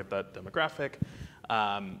to target that demographic.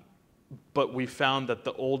 But we found that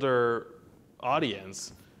the older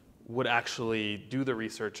audience would actually do the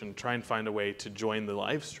research and try and find a way to join the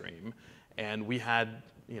live stream. And we had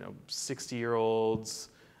 60-year-olds.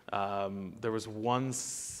 There was one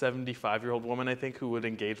 75-year-old woman, I think, who would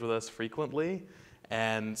engage with us frequently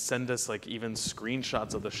and send us like even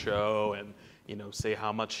screenshots of the show and say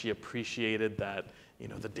how much she appreciated that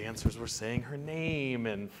the dancers were saying her name,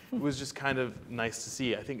 and it was just kind of nice to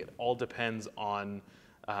see. I think it all depends on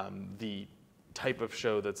the type of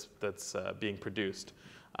show that's being produced.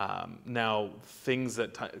 Now, things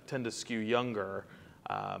that tend to skew younger,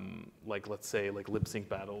 Like let's say like Lip Sync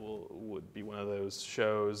Battle would be one of those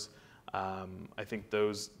shows. I think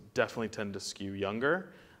those definitely tend to skew younger.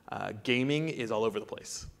 Gaming is all over the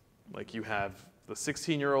place. Like you have the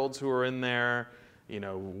 16-year-olds who are in there,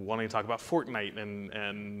 wanting to talk about Fortnite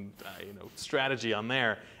and strategy on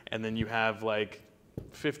there, and then you have like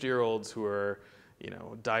 50-year-olds who are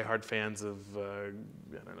diehard fans of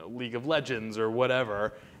League of Legends or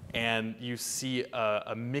whatever, and you see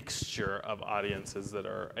a mixture of audiences that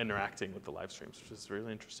are interacting with the live streams, which is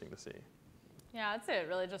really interesting to see. Yeah, I'd say it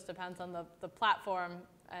really just depends on the platform,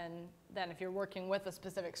 and then if you're working with a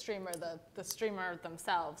specific streamer, the streamer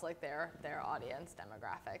themselves, like their audience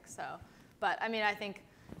demographic. So, but I mean, I think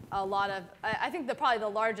probably the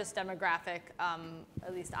largest demographic,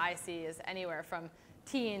 at least I see, is anywhere from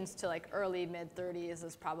teens to like early mid 30s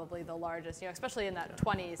is probably the largest, especially in that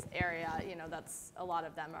 20s area, that's a lot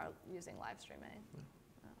of them are using live streaming.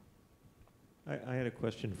 I had a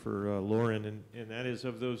question for Lauren, and that is,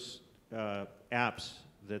 of those apps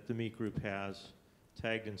that the Meet Group has,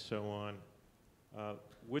 tagged and so on,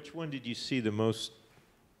 which one did you see the most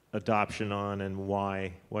adoption on, and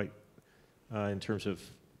why? In terms of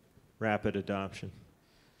rapid adoption?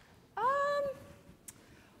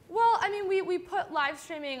 Well, I mean, we put live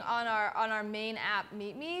streaming on our main app,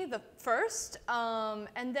 Meet Me, the first,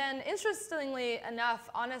 and then interestingly enough,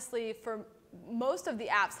 honestly, for most of the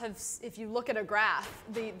apps if you look at a graph,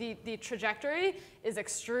 the trajectory is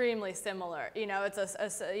extremely similar. It's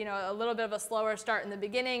a little bit of a slower start in the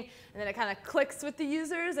beginning, and then it kind of clicks with the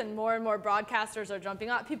users, and more broadcasters are jumping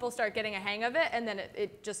up. People start getting a hang of it, and then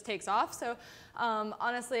it just takes off. So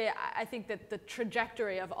honestly, I think that the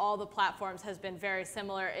trajectory of all the platforms has been very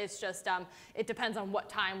similar. It's just it depends on what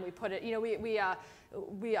time we put it.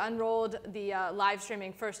 We unrolled the live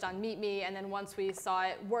streaming first on Meet Me, and then once we saw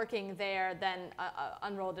it working there, then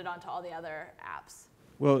unrolled it onto all the other apps.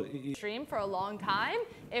 Well, Stream for a long time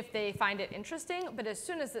if they find it interesting, but as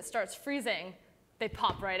soon as it starts freezing, they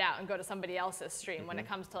pop right out and go to somebody else's stream when it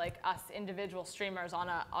comes to like us individual streamers on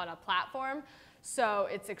a platform. So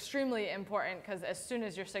it's extremely important, because as soon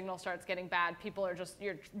as your signal starts getting bad,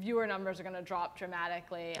 your viewer numbers are going to drop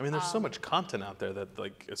dramatically. I mean, there's so much content out there that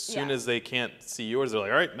like as soon as they can't see yours, they're like,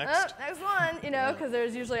 all right, next. Next one, because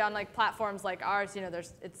there's usually on like platforms like ours,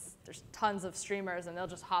 there's tons of streamers, and they'll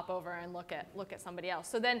just hop over and look at somebody else.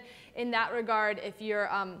 So then in that regard, if you're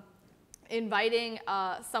inviting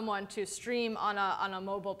someone to stream on a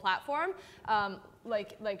mobile platform,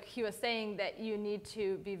 like he was saying, that you need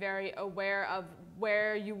to be very aware of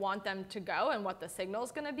where you want them to go and what the signal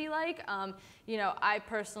is going to be like. I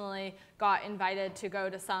personally got invited to go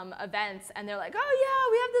to some events, and they're like, oh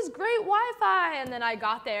yeah, we have this great Wi-Fi, and then I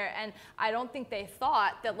got there, and I don't think they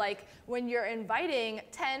thought that like when you're inviting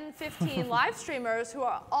 10, 15 live streamers who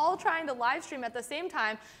are all trying to live stream at the same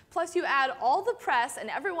time, plus you add all the press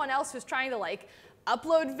and everyone else who's trying to like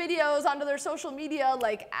upload videos onto their social media,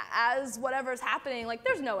 like as whatever's happening, like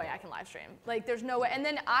there's no way I can live stream. Like there's no way. And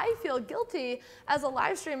then I feel guilty as a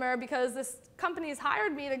live streamer because this company's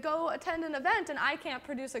hired me to go attend an event and I can't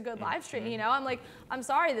produce a good live stream. I'm like, I'm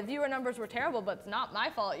sorry, the viewer numbers were terrible, but it's not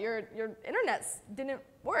my fault. Your internet didn't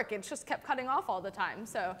work. It just kept cutting off all the time.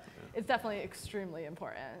 So it's definitely extremely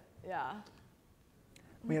important. Yeah.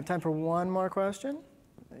 We have time for one more question.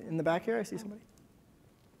 In the back here, I see somebody.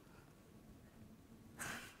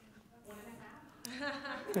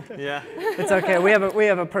 Yeah. It's okay. We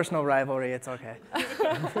have a personal rivalry. It's okay.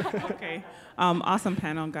 Okay. Awesome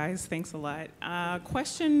panel, guys. Thanks a lot.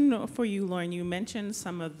 Question for you, Lauren. You mentioned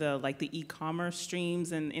some of the e-commerce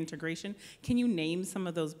streams and integration. Can you name some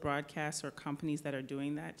of those broadcasts or companies that are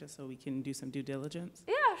doing that, just so we can do some due diligence?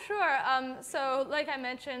 Yeah, sure. So like I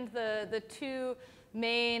mentioned, the two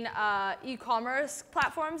main e-commerce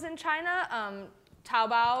platforms in China,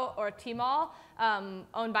 Taobao or Tmall,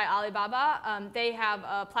 owned by Alibaba, they have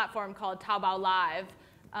a platform called Taobao Live.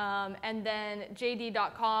 And then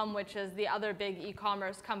JD.com, which is the other big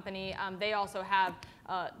e-commerce company, they also have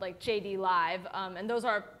like JD Live. And those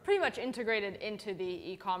are pretty much integrated into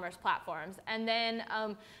the e-commerce platforms. And then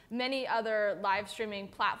many other live streaming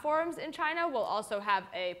platforms in China will also have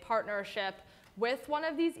a partnership with one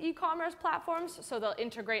of these e-commerce platforms. So they'll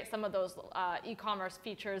integrate some of those e-commerce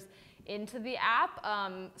features into the app.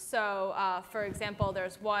 For example,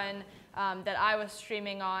 there's one that I was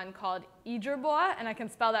streaming on called Yizhibo, and I can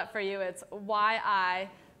spell that for you. It's Y-I-Z-H-I-B-O,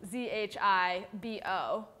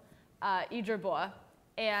 Yizhibo.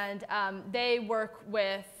 And they work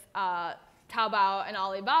with Taobao and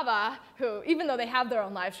Alibaba, who, even though they have their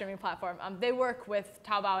own live streaming platform, they work with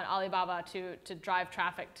Taobao and Alibaba to drive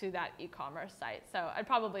traffic to that e-commerce site. So I'd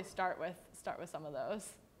probably start with some of those.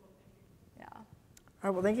 Yeah. All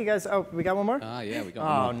right, well, thank you guys. Oh, we got one more? Yeah, we got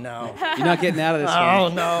Oh, one more. no. You're not getting out of this Oh,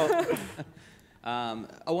 one. no.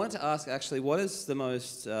 I wanted to ask, actually, what is the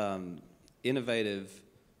most innovative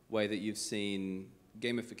way that you've seen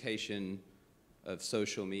gamification of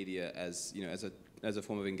social media as, as a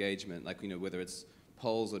form of engagement? Like, whether it's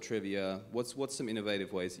polls or trivia, what's some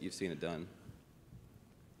innovative ways that you've seen it done?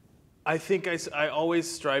 I think I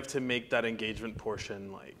always strive to make that engagement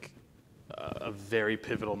portion like a very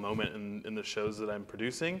pivotal moment in the shows that I'm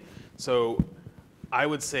producing. So I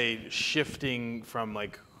would say shifting from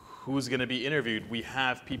like who's going to be interviewed, we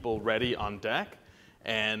have people ready on deck,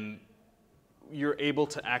 and you're able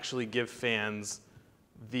to actually give fans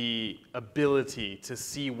the ability to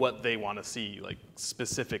see what they want to see, like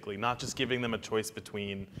specifically, not just giving them a choice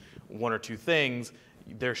between one or two things.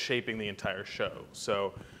 They're shaping the entire show.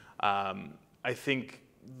 So I think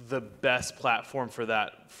the best platform for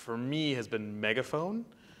that, for me, has been Megaphone.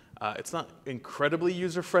 It's not incredibly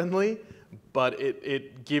user-friendly, but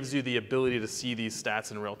it gives you the ability to see these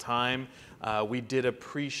stats in real time. We did a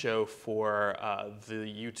pre-show for the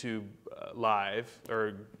YouTube Live,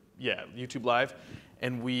 YouTube Live,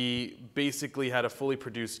 and we basically had a fully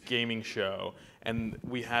produced gaming show, and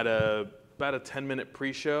we had about a 10-minute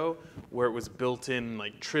pre-show where it was built in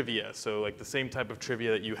like trivia, so like the same type of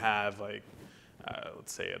trivia that you have like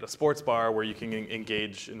let's say at a sports bar where you can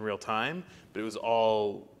engage in real time, but it was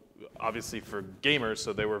all obviously for gamers,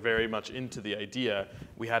 so they were very much into the idea.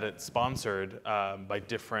 We had it sponsored by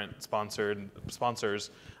different sponsors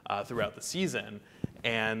throughout the season,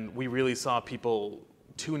 and we really saw people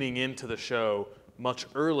tuning into the show much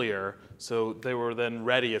earlier, so they were then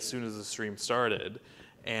ready as soon as the stream started.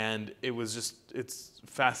 And it was it's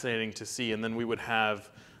fascinating to see. And then we would have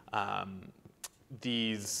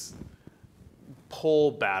these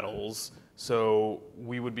poll battles. So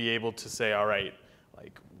we would be able to say, all right,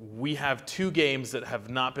 like we have two games that have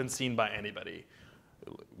not been seen by anybody.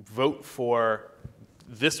 Vote for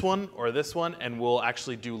this one or this one, and we'll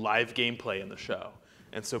actually do live gameplay in the show.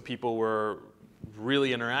 And so people were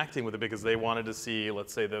really interacting with it because they wanted to see,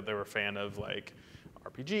 let's say that they were a fan of like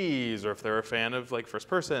RPGs, or if they're a fan of like first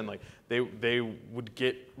person, like they would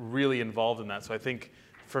get really involved in that. So I think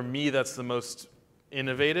for me that's the most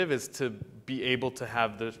innovative, is to be able to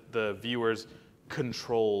have the viewers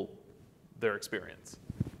control their experience.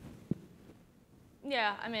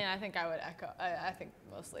 Yeah, I mean, I think I would echo, I think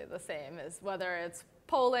mostly the same, is whether it's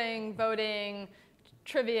polling, voting,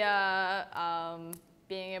 trivia,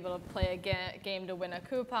 being able to play a game to win a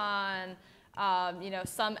coupon.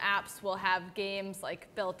 Some apps will have games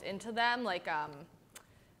like built into them, like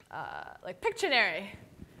Pictionary,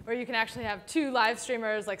 where you can actually have two live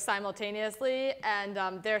streamers like simultaneously,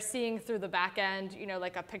 and they're seeing through the back end,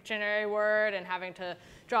 like a Pictionary word and having to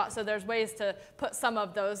draw. So there's ways to put some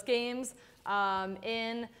of those games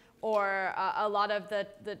in, or a lot of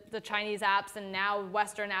the Chinese apps, and now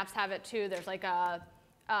Western apps have it too. There's like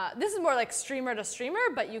this is more like streamer to streamer,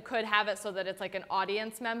 but you could have it so that it's like an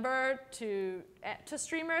audience member to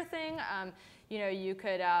streamer thing. You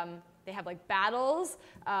could, they have like battles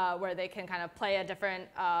where they can kind of play a different,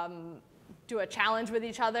 do a challenge with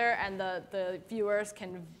each other, and the viewers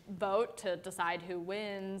can vote to decide who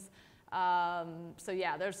wins. So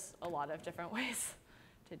yeah, there's a lot of different ways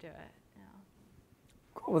to do it.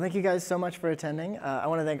 Cool. Well, thank you guys so much for attending. I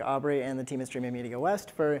want to thank Aubrey and the team at Streaming Media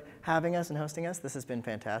West for having us and hosting us. This has been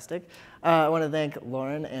fantastic. I want to thank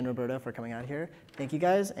Lauren and Roberto for coming out here. Thank you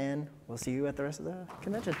guys, and we'll see you at the rest of the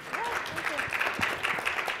convention.